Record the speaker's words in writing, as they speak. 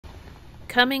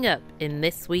Coming up in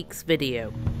this week's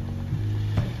video,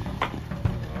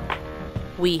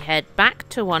 we head back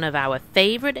to one of our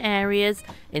favourite areas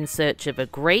in search of a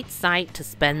great site to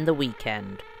spend the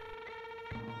weekend.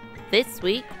 This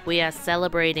week we are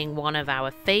celebrating one of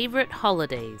our favourite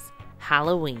holidays,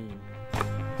 Halloween.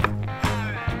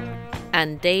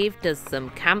 And Dave does some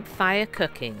campfire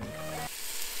cooking.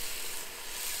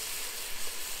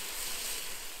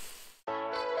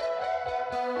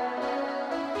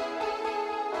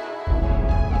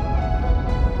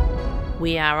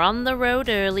 We are on the road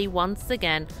early once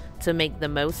again to make the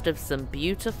most of some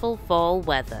beautiful fall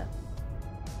weather.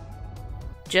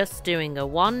 Just doing a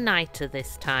one-nighter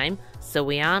this time, so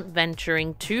we aren't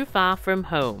venturing too far from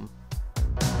home.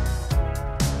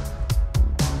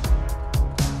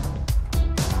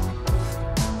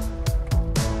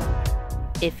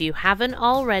 If you haven't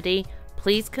already,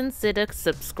 please consider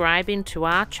subscribing to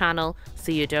our channel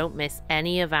so you don't miss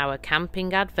any of our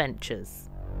camping adventures.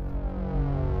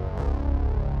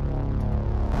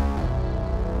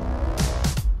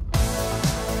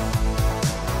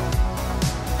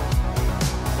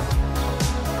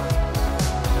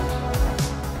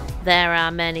 There are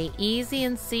many easy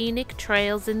and scenic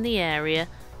trails in the area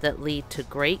that lead to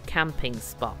great camping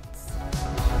spots.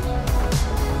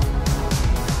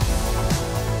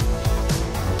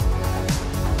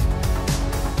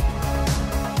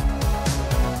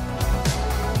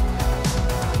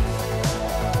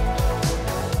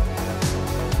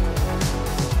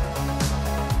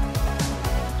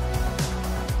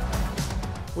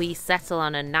 We settle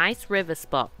on a nice river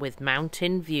spot with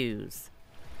mountain views.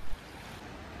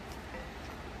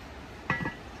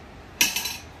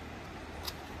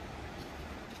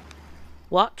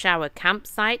 Watch our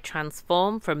campsite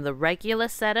transform from the regular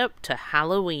setup to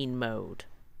Halloween mode.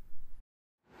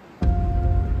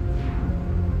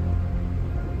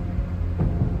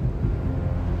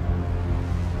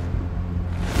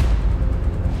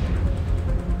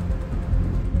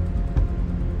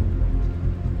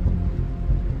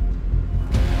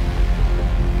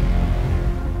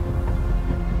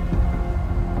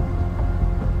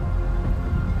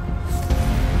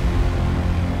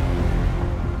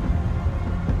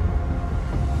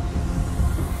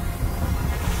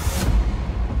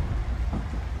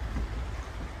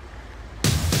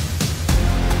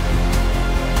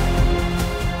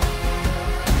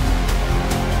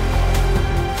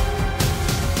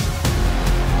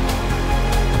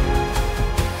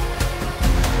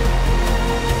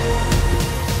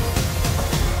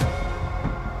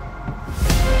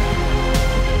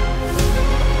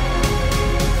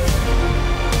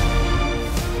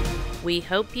 We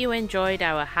hope you enjoyed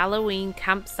our Halloween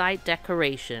campsite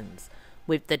decorations.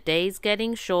 With the days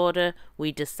getting shorter,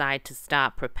 we decide to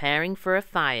start preparing for a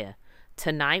fire.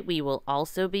 Tonight we will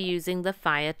also be using the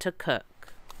fire to cook.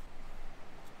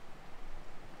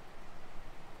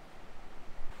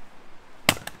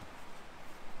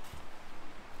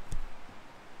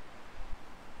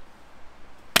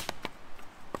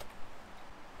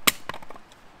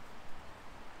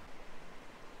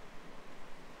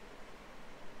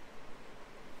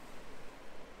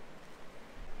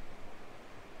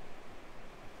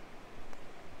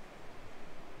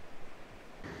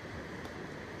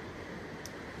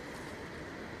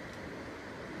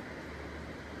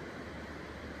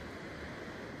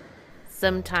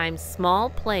 Sometimes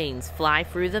small planes fly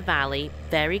through the valley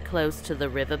very close to the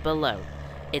river below.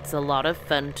 It's a lot of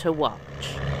fun to watch.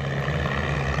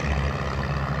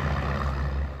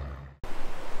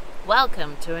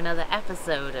 Welcome to another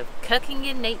episode of Cooking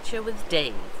in Nature with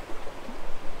Dave.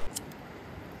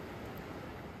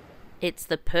 It's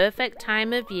the perfect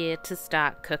time of year to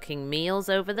start cooking meals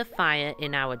over the fire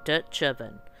in our Dutch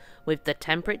oven. With the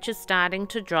temperature starting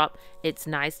to drop, it's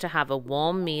nice to have a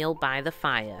warm meal by the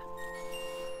fire.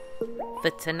 For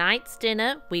tonight's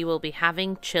dinner, we will be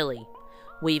having chili.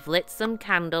 We've lit some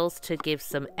candles to give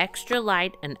some extra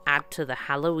light and add to the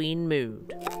Halloween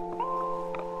mood.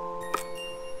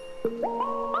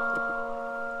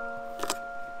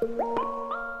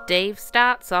 Dave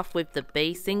starts off with the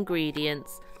base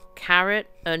ingredients: carrot,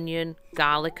 onion,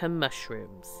 garlic and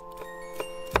mushrooms.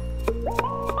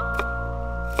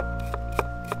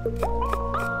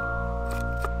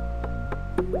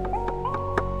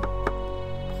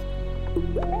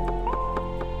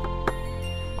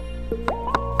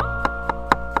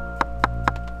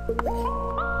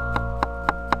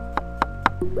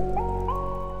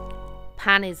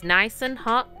 Pan is nice and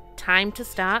hot, time to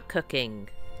start cooking.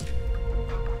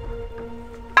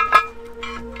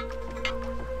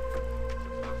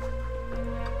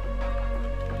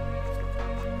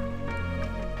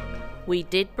 We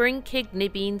did bring kidney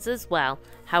beans as well,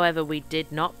 however we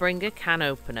did not bring a can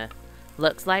opener.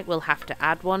 Looks like we'll have to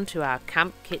add one to our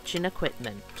camp kitchen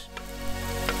equipment.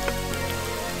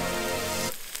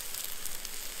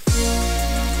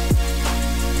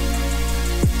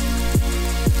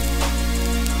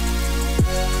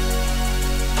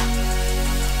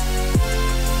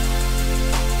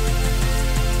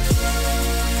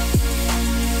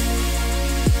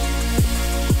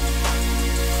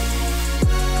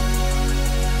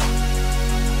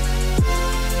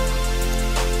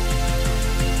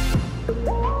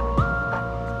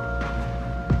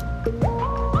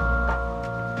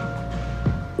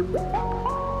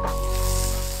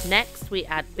 Next we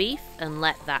add beef and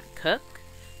let that cook.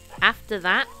 After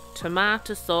that,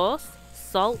 tomato sauce,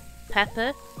 salt,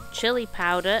 pepper, chili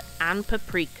powder and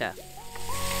paprika.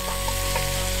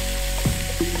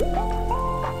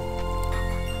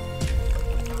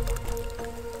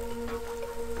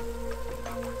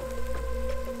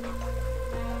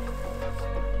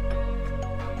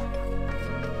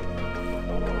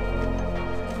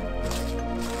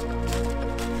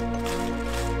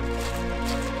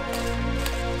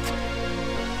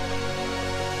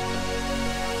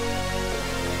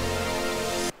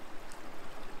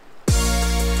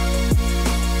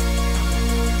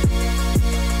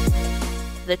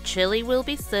 The chili will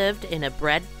be served in a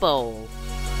bread bowl.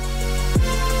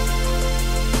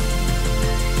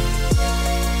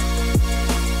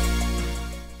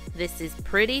 This is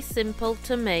pretty simple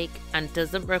to make and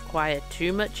doesn't require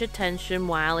too much attention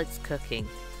while it's cooking.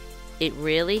 It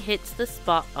really hits the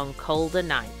spot on colder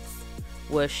nights.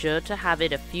 We're sure to have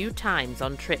it a few times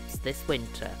on trips this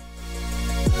winter.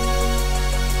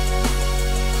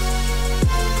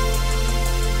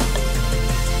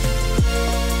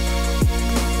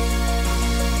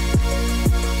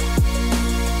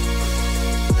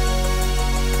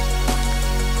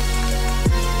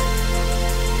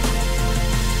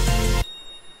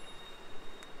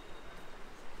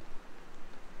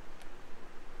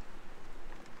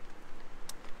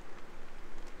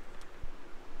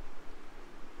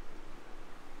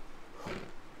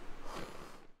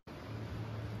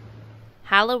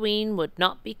 Halloween would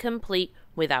not be complete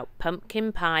without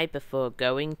pumpkin pie before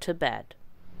going to bed.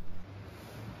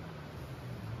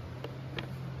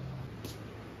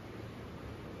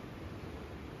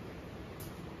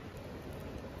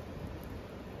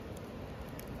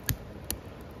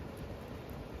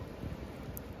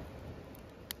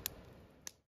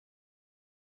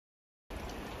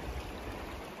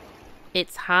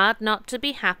 It's hard not to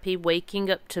be happy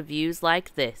waking up to views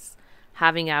like this.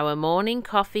 Having our morning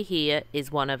coffee here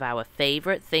is one of our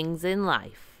favorite things in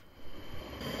life.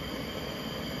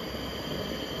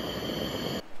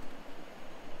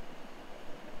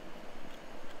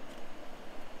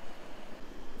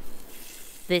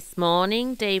 This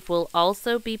morning, Dave will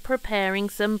also be preparing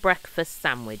some breakfast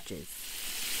sandwiches.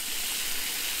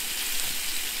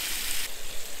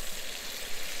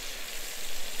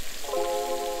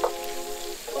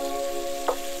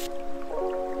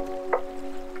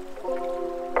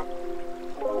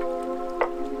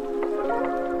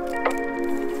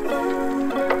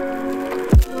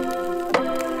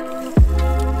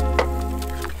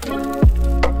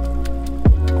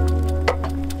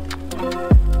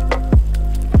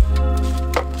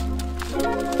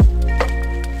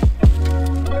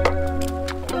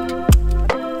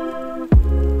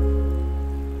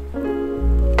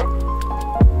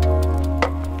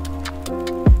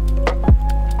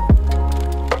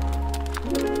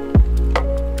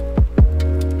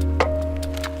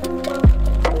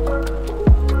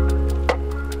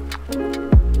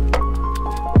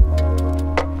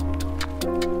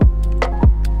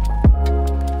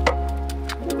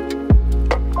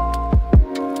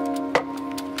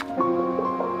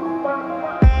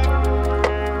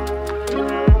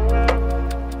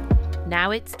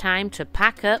 Now it's time to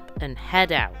pack up and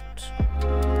head out.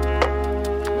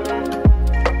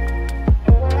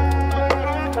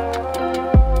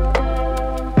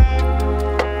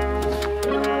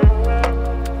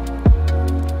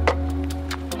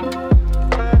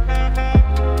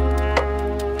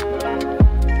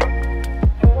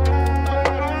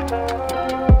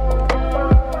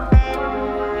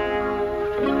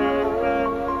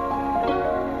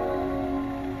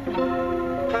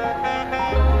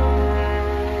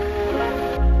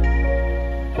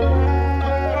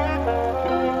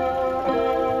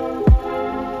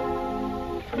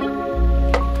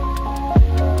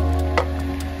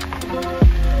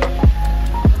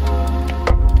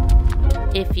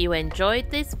 If you enjoyed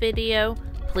this video,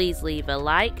 please leave a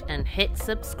like and hit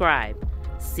subscribe.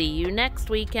 See you next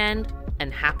weekend,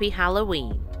 and happy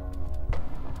Halloween!